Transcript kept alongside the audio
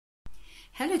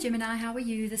Hello Gemini, how are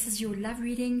you? This is your love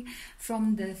reading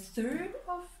from the 3rd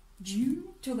of June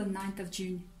till the 9th of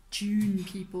June. June,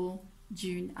 people.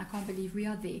 June. I can't believe we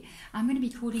are there. I'm going to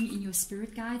be calling in your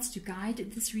spirit guides to guide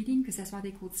this reading, because that's why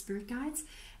they're called spirit guides.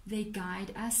 They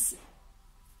guide us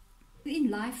in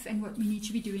life and what we need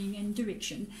to be doing and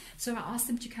direction. So I asked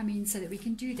them to come in so that we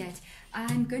can do that.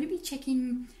 I'm going to be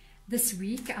checking this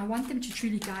week. I want them to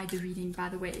truly guide the reading, by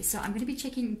the way. So I'm going to be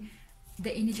checking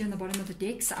the energy on the bottom of the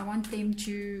decks. I want them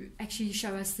to actually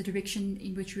show us the direction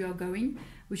in which we are going,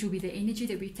 which will be the energy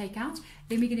that we take out.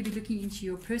 Then we're going to be looking into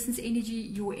your person's energy,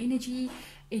 your energy.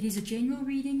 It is a general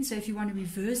reading, so if you want to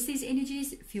reverse these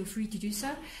energies, feel free to do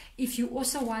so. If you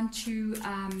also want to,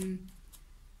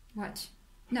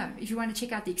 if you want to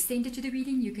check out the extended to the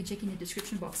reading, you can check in the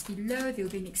description box below. There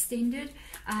will be an extended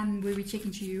where we check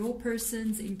into your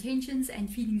person's intentions and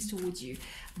feelings towards you.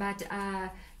 But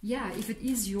yeah, if it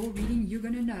is your reading, you're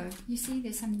going to know. You see,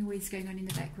 there's some noise going on in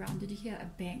the background. Did you hear a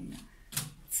bang?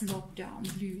 It's lockdown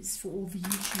blues for all the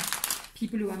YouTube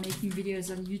people who are making videos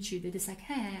on YouTube. They're just like,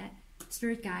 hey,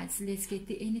 spirit guides, let's get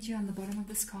the energy on the bottom of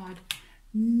this card.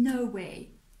 No way.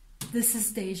 This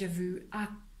is deja vu. I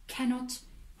cannot.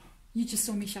 You just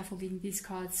saw me shuffling these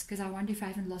cards because I wonder if I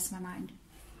haven't lost my mind.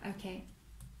 Okay.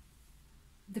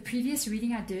 The previous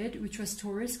reading I did, which was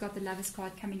Taurus, got the Lovers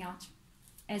card coming out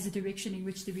as a direction in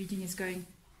which the reading is going.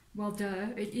 Well, duh,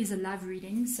 it is a love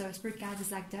reading, so Spirit Guides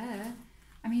is like, duh.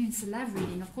 I mean, it's a love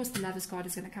reading. Of course, the Lovers card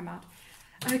is going to come out.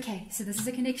 Okay, so this is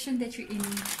a connection that you're in.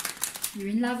 You're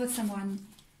in love with someone.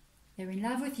 They're in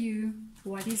love with you.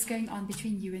 What is going on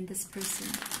between you and this person?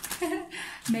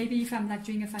 Maybe if I'm like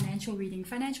doing a financial reading,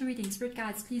 Spirit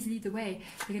Guides, please lead the way.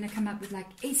 They're going to come up with like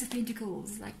Ace of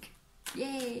Pentacles, like,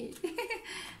 yay.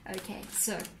 Okay,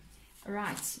 so,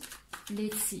 right,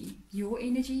 let's see. Your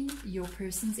energy, your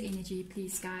person's energy,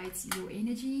 please, guides. Your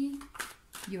energy,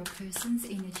 your person's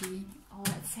energy. Oh,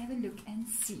 let's have a look and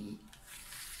see.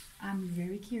 I'm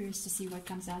very curious to see what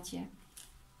comes out here.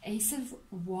 Ace of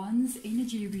Wands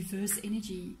energy, reverse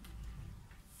energy.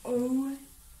 Oh,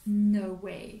 no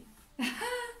way.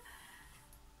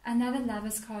 Another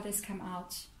Lover's card has come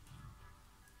out.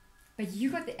 But you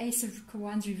got the Ace of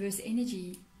Wands reverse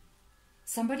energy.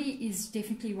 Somebody is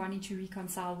definitely wanting to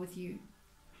reconcile with you.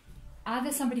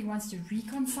 Either somebody wants to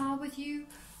reconcile with you.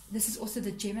 This is also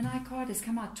the Gemini card. Has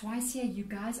come out twice here. You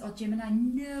guys are Gemini.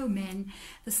 No, man.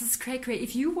 This is cray.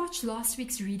 If you watched last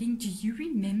week's reading, do you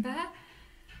remember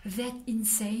that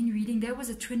insane reading? That was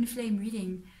a twin flame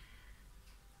reading.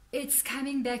 It's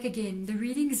coming back again. The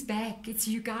reading's back. It's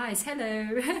you guys.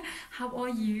 Hello. How are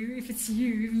you? If it's you,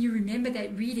 you remember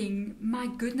that reading. My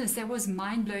goodness, that was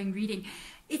mind-blowing reading.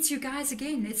 It's you guys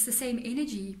again. It's the same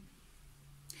energy.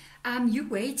 You're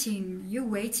waiting. You're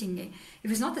waiting. It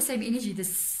was not the same energy,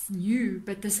 this new,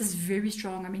 but this is very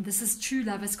strong. I mean, this is two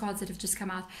Lovers cards that have just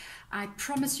come out. I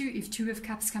promise you, if Two of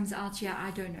Cups comes out here,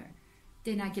 I don't know.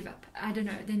 Then I give up. I don't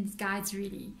know. Then guides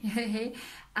really.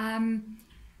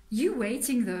 You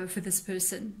waiting though for this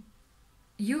person.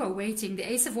 You are waiting.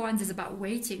 The Ace of Wands is about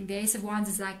waiting. The Ace of Wands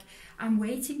is like, I'm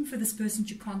waiting for this person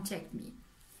to contact me.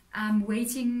 I'm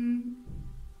waiting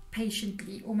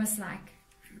patiently, almost like,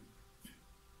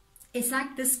 it's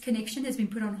like this connection has been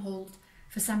put on hold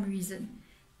for some reason.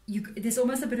 There's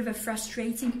almost a bit of a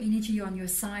frustrating energy on your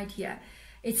side here.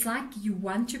 It's like you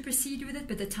want to proceed with it,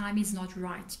 but the time is not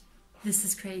right. This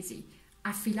is crazy.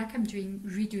 I feel like I'm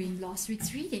redoing last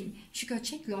week's reading. You should go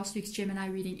check last week's Gemini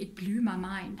reading. It blew my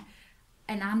mind.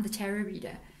 And I'm the tarot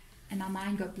reader. And my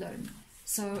mind got blown.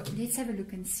 So let's have a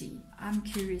look and see. I'm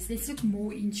curious. Let's look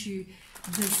more into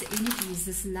this energies,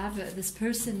 this lover, this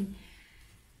person.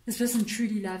 This person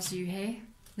truly loves you, hey?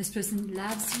 This person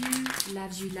loves you,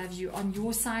 loves you, loves you. On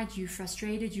your side, you're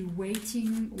frustrated, you're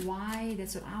waiting. Why?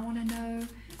 That's what I want to know.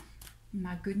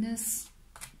 My goodness.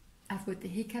 I've got the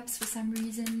hiccups for some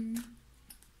reason.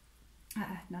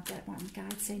 Not that one.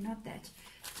 Guides say not that.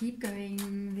 Keep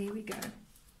going. There we go.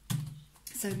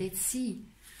 So let's see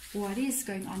what is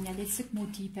going on here. Let's look more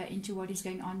deeper into what is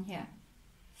going on here.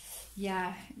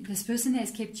 Yeah, this person has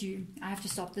kept you. I have to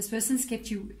stop. This person's kept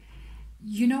you.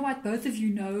 You know what? Both of you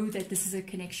know that this is a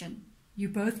connection. You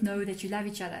both know that you love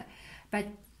each other. But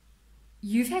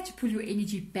you've had to pull your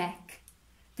energy back.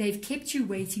 They've kept you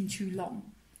waiting too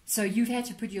long. So you've had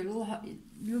to put your little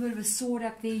bit of a sword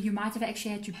up there. You might have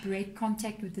actually had to break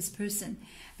contact with this person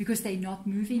because they're not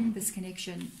moving this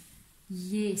connection.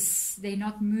 Yes, they're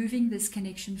not moving this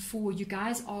connection forward. You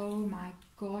guys, oh my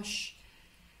gosh.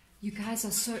 You guys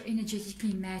are so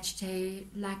energetically matched, hey?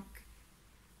 Like,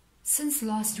 since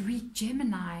last week,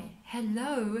 Gemini.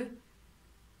 Hello.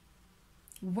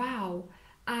 Wow.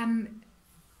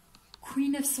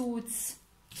 Queen of Swords,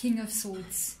 King of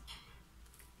Swords.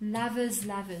 Lovers,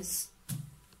 lovers.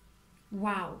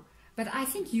 Wow. But I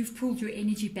think you've pulled your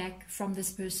energy back from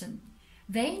this person.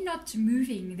 They're not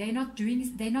moving. They're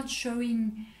not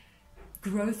showing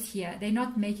growth here. They're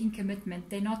not making commitment.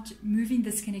 They're not moving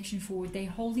this connection forward. They're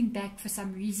holding back for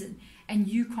some reason. And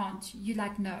you can't. You're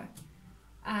like, no.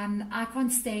 I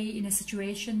can't stay in a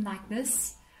situation like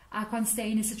this. I can't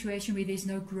stay in a situation where there's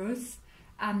no growth.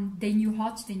 Then you're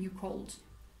hot, then you're cold.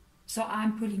 So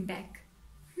I'm pulling back.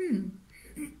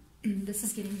 This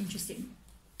is getting interesting.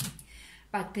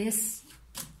 But this,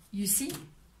 you see?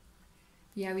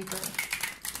 Here we go.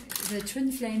 The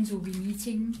twin flames will be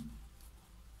meeting.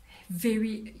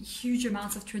 Very huge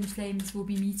amounts of twin flames will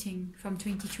be meeting from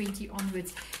 2020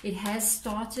 onwards. It has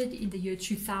started in the year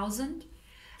 2000,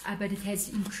 but it has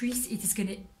increased. It is going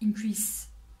to increase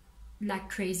like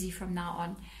crazy from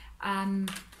now on.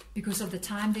 Because of the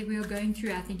time that we are going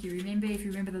through. I think you remember, if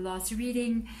you remember the last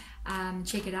reading,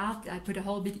 check it out. I put a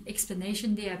whole bit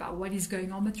explanation there about what is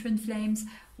going on with twin flames,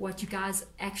 what you guys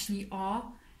actually are,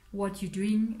 what you're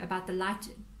doing about the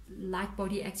light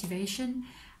body activation.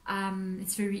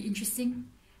 It's very interesting.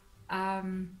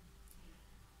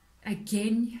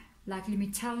 Again, like, let me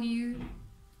tell you,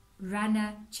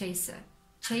 runner, chaser,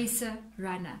 chaser,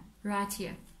 runner, right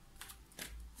here.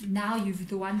 Now you're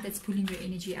the one that's pulling your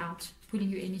energy out, pulling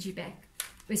your energy back.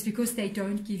 It's because they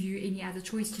don't give you any other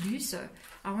choice to do so.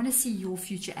 I want to see your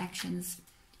future actions.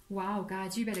 Wow,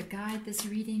 guys, you better guide this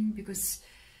reading, because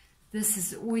this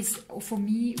is always, for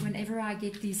me, whenever I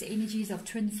get these energies of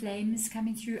twin flames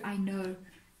coming through, I know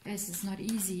this is not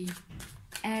easy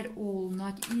at all.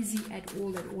 Not easy at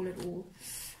all, at all, at all.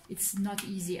 It's not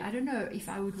easy. I don't know if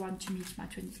I would want to meet my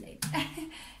twin flame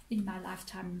in my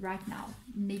lifetime right now.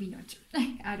 Maybe not.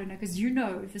 I don't know, because you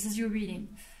know, if this is your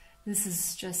reading, this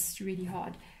is just really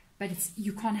hard. But it's,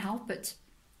 you can't help it.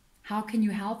 How can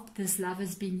you help this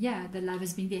lovers being here, the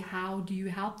lovers being there? How do you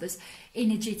help this?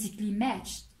 Energetically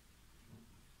matched.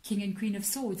 King and Queen of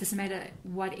Swords. Doesn't matter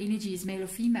what energy is, male or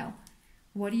female.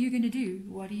 What are you going to do?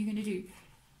 What are you going to do?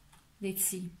 Let's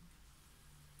see.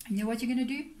 You know what you're going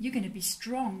to do? You're going to be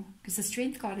strong, because the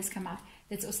Strength card has come out.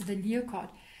 That's also the Leo card.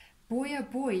 Boy, oh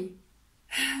boy.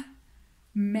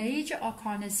 Major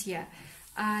arcanas here.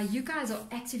 You guys are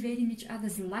activating each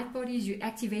other's light bodies. You're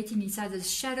activating each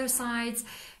other's shadow sides.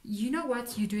 You know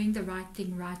what? You're doing the right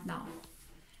thing right now.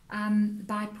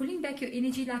 By pulling back your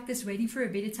energy like this, waiting for a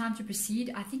better time to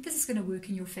proceed, I think this is going to work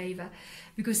in your favor,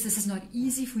 because this is not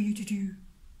easy for you to do.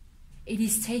 It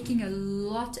is taking a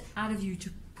lot out of you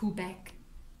to pull back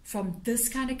from this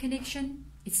kind of connection.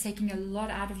 It's taking a lot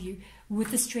out of you,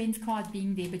 with the Strength card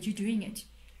being there, but you're doing it.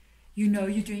 You know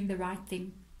you're doing the right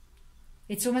thing.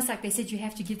 It's almost like they said you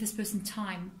have to give this person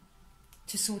time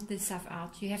to sort this stuff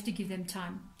out. You have to give them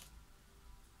time.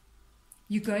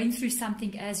 You're going through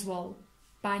something as well.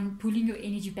 By pulling your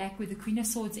energy back with the Queen of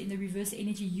Swords in the reverse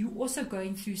energy, you're also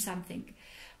going through something.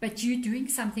 But you're doing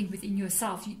something within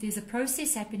yourself. There's a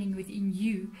process happening within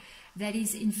you that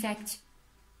is, in fact,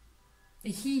 a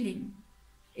healing.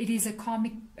 It is a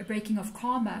breaking of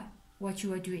karma, what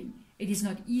you are doing. It is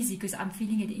not easy, because I'm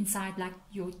feeling it inside, like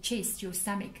your chest, your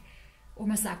stomach.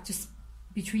 Almost like just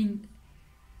between,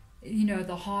 you know,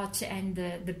 the heart and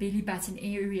the belly button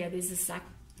area. There's this like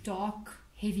dark,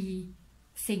 heavy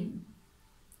thing.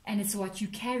 And it's what you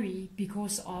carry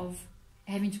because of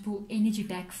having to pull energy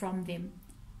back from them.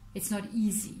 It's not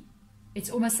easy.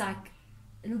 It's almost like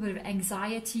a little bit of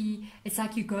anxiety. It's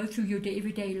like you go through your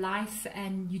everyday life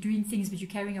and you're doing things, but you're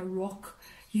carrying a rock,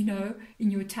 you know,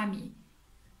 in your tummy.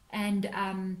 And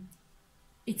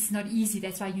it's not easy.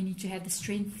 That's why you need to have the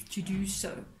strength to do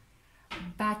so.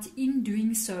 But in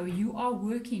doing so, you are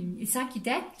working. It's like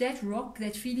that rock,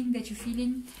 that feeling that you're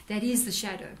feeling, that is the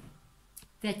shadow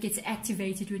that gets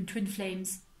activated when twin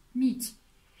flames meet.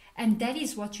 And that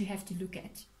is what you have to look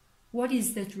at. What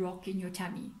is that rock in your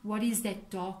tummy? What is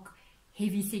that dark,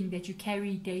 heavy thing that you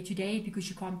carry day to day because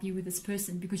you can't be with this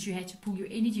person, because you had to pull your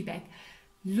energy back?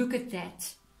 Look at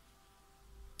that,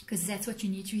 because that's what you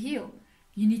need to heal.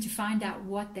 You need to find out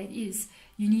what that is.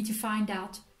 You need to find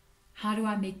out, how do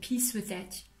I make peace with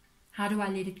that? How do I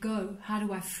let it go? How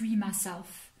do I free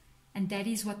myself? And that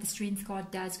is what the Strength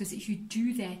card does, because if you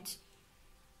do that,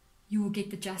 you will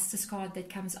get the Justice card that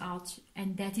comes out,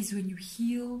 and that is when you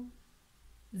heal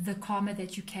the karma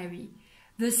that you carry.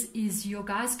 This is your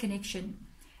guys' connection.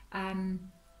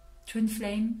 Twin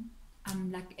flame,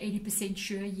 I'm like 80%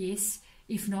 sure, yes.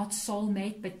 If not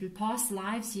soulmate, but past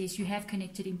lives, yes, you have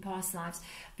connected in past lives,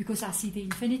 because I see the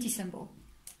infinity symbol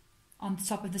on the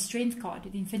top of the Strength card.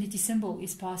 The infinity symbol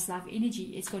is past life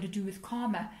energy. It's got to do with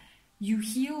karma. You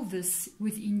heal this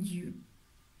within you.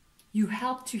 You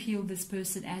help to heal this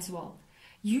person as well.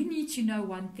 You need to know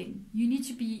one thing. You need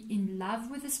to be in love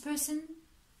with this person.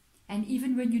 And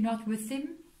even when you're not with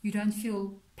them, you don't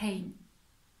feel pain.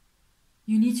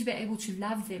 You need to be able to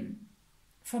love them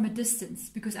from a distance.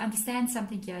 Because understand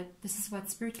something here. This is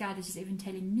what Spirit Guide is even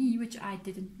telling me, which I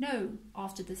didn't know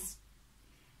after this.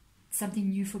 Something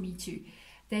new for me too.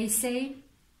 They say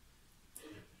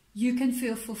you can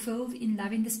feel fulfilled in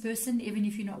loving this person even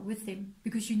if you're not with them.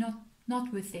 Because you're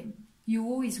not with them. You're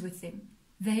always with them.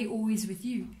 They're always with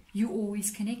you. You're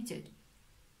always connected.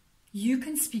 You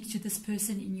can speak to this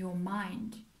person in your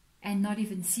mind and not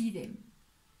even see them.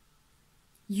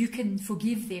 You can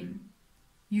forgive them.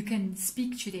 You can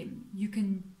speak to them. You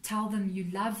can tell them you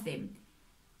love them.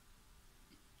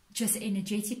 Just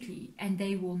energetically, and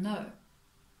they will know.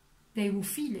 They will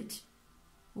feel it.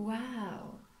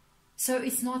 Wow. So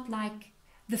it's not like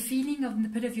the feeling of in the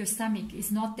pit of your stomach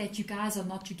is not that you guys are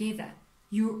not together.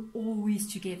 You're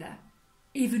always together.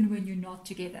 Even when you're not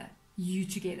together, you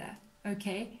together.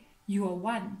 Okay? You are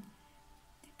one.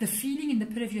 The feeling in the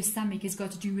pit of your stomach has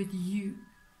got to do with you.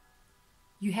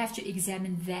 You have to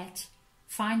examine that.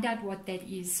 Find out what that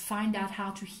is. Find out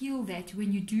how to heal that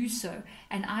when you do so.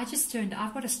 And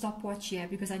I've got a stopwatch here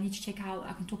because I need to check how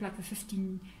I can talk like for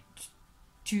 15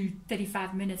 to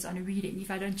 35 minutes on a reading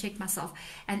if I don't check myself.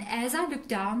 And as I looked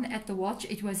down at the watch,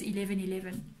 it was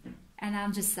 11:11. And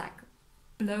I'm just like,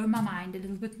 blow my mind a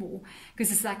little bit more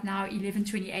because it's like now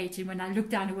 11:28, and when I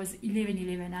looked down it was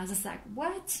 11:11. I was just like,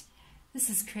 what? This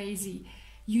is crazy.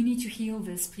 You need to heal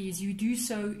this, please. You do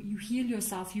so, you heal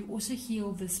yourself, you also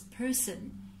heal this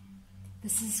person.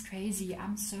 This is crazy.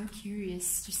 I'm so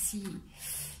curious to see.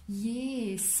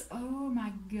 Yes. Oh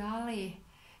my golly.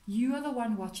 You are the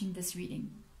one watching this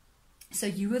reading. So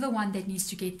you are the one that needs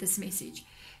to get this message.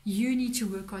 You need to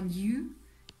work on you.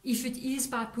 If it is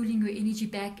by pulling your energy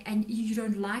back and you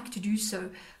don't like to do so,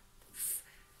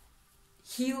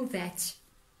 heal that.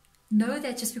 Know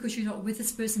that just because you're not with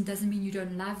this person doesn't mean you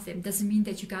don't love them. Doesn't mean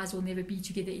that you guys will never be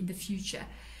together in the future.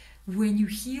 When you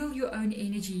heal your own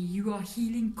energy, you are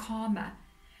healing karma.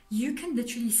 You can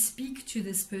literally speak to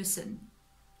this person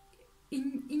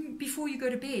before you go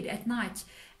to bed at night.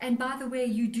 And by the way,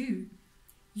 you do.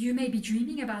 You may be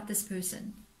dreaming about this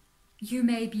person. You'll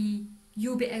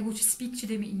be able to speak to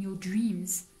them in your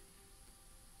dreams.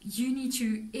 You need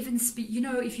to even speak,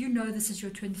 if you know this is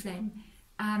your twin flame,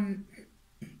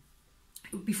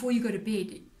 before you go to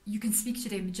bed, you can speak to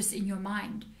them just in your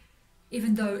mind,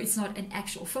 even though it's not an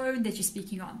actual phone that you're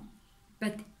speaking on.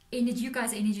 But you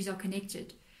guys' energies are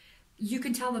connected. You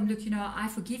can tell them, look, I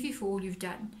forgive you for all you've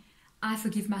done. I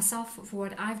forgive myself for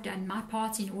what I've done, my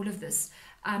part in all of this.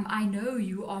 I know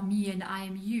you are me and I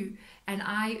am you, and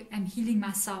I am healing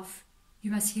myself.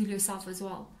 You must heal yourself as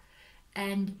well.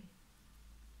 And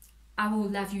I will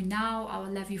love you now. I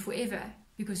will love you forever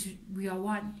because we are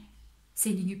one.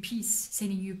 Sending you peace,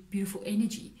 sending you beautiful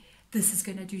energy. This is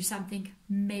going to do something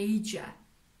major.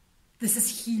 This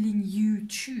is healing you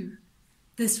too.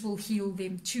 This will heal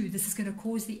them too. This is going to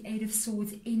cause the Eight of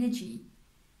Swords energy.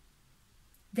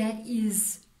 That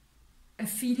is a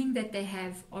feeling that they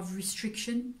have of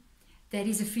restriction. That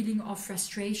is a feeling of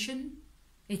frustration.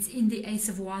 It's in the Ace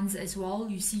of Wands as well.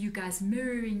 You see you guys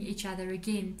mirroring each other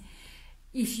again.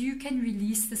 If you can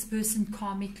release this person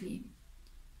karmically,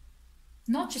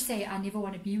 not just say, I never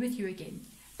want to be with you again,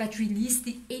 but release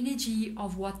the energy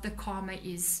of what the karma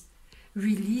is.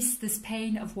 Release this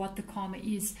pain of what the karma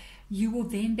is. You will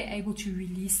then be able to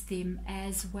release them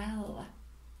as well.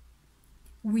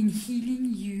 When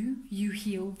healing you, you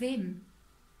heal them.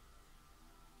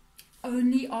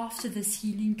 Only after this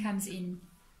healing comes in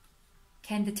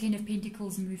can the Ten of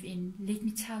Pentacles move in. Let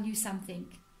me tell you something.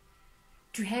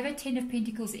 To have a Ten of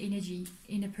Pentacles energy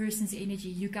in a person's energy,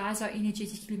 you guys are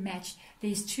energetically matched.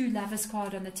 There's two Lovers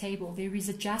card on the table. There is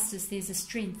a Justice, there's a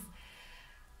Strength.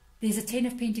 There's a Ten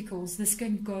of Pentacles. This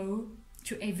can go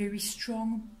to a very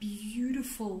strong,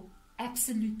 beautiful,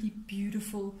 absolutely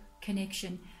beautiful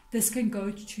connection. This can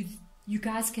go to, you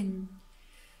guys can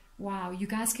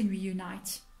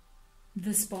reunite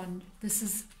this bond. This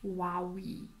is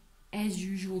wowie. As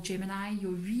usual, Gemini,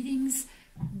 your readings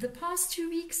the past 2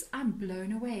 weeks, I'm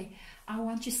blown away. I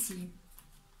want to see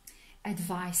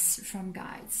advice from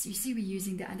guides. You see, we're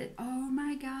using the under. Oh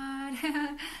my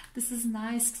God, this is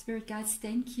nice, Spirit guides.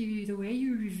 Thank you. The way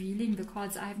you're revealing the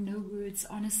cards, I have no words,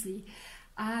 honestly.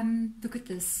 Look at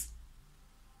this.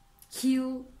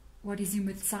 Heal what is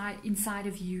inside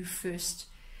of you first.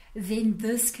 Then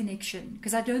this connection,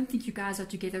 because I don't think you guys are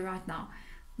together right now,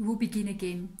 will begin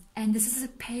again. And this is a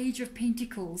Page of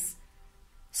Pentacles.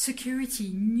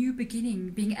 security, new beginning,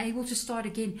 being able to start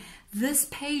again. This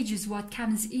page is what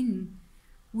comes in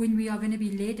when we are going to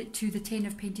be led to the Ten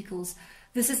of Pentacles.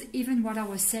 This is even what I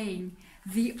was saying,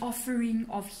 the offering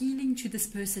of healing to this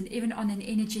person, even on an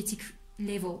energetic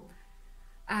level.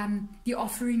 The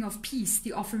offering of peace,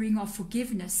 the offering of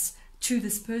forgiveness to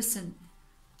this person.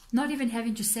 Not even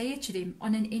having to say it to them,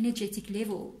 on an energetic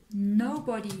level.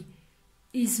 Nobody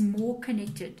is more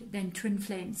connected than twin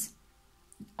flames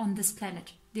on this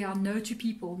planet. There are no two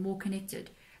people more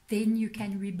connected. Then you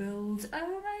can rebuild.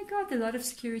 Oh my God, a lot of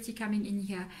security coming in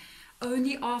here.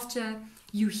 Only after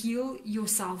you heal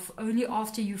yourself, only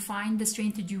after you find the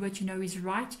strength to do what you know is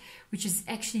right, which is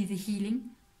actually the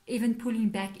healing, even pulling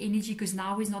back energy because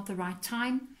now is not the right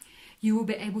time, you will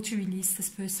be able to release this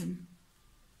person.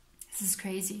 This is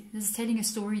crazy. This is telling a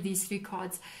story, these 3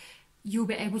 cards. You'll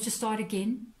be able to start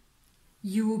again.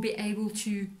 You will be able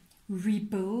to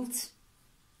rebuild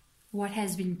what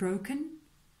has been broken.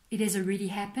 It has already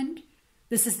happened.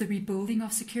 This is the rebuilding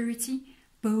of security,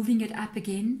 building it up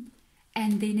again.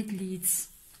 And then it leads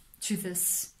to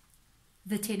this,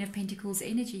 the Ten of Pentacles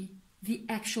energy, the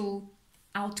actual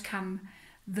outcome,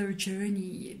 the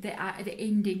journey, the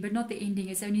ending, but not the ending,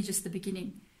 it's only just the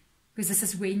beginning. Because this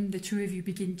is when the two of you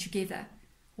begin together.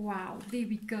 Wow, there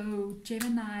we go.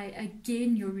 Gemini,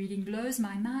 again, your reading blows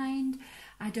my mind.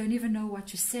 I don't even know what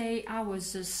to say. I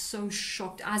was just so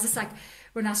shocked. I was just like,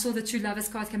 when I saw the 2 lovers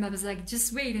cards come up, I was like,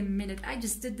 just wait a minute. I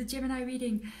just did the Gemini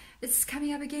reading. It's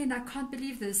coming up again. I can't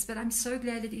believe this, but I'm so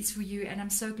glad it is for you. And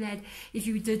I'm so glad if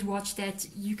you did watch that,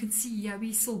 you can see, yeah,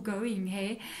 we're still going,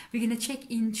 hey? We're going to check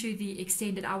into the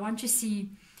extended. I want to see,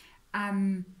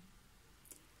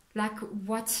 like,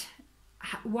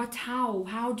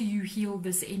 how do you heal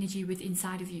this energy with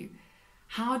inside of you?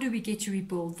 How do we get to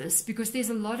rebuild this? Because there's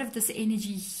a lot of this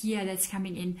energy here that's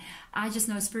coming in. I just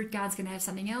know Spirit Guide's going to have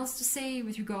something else to say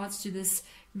with regards to this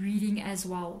reading as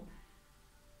well.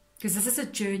 Because this is a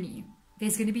journey.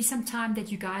 There's going to be some time that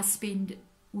you guys spend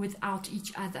without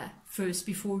each other first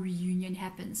before reunion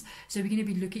happens. So we're going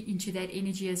to be looking into that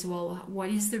energy as well. What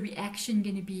is the reaction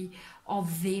going to be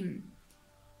of them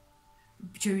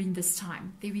during this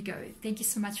time? There we go. Thank you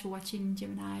so much for watching,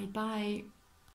 Gemini. Bye.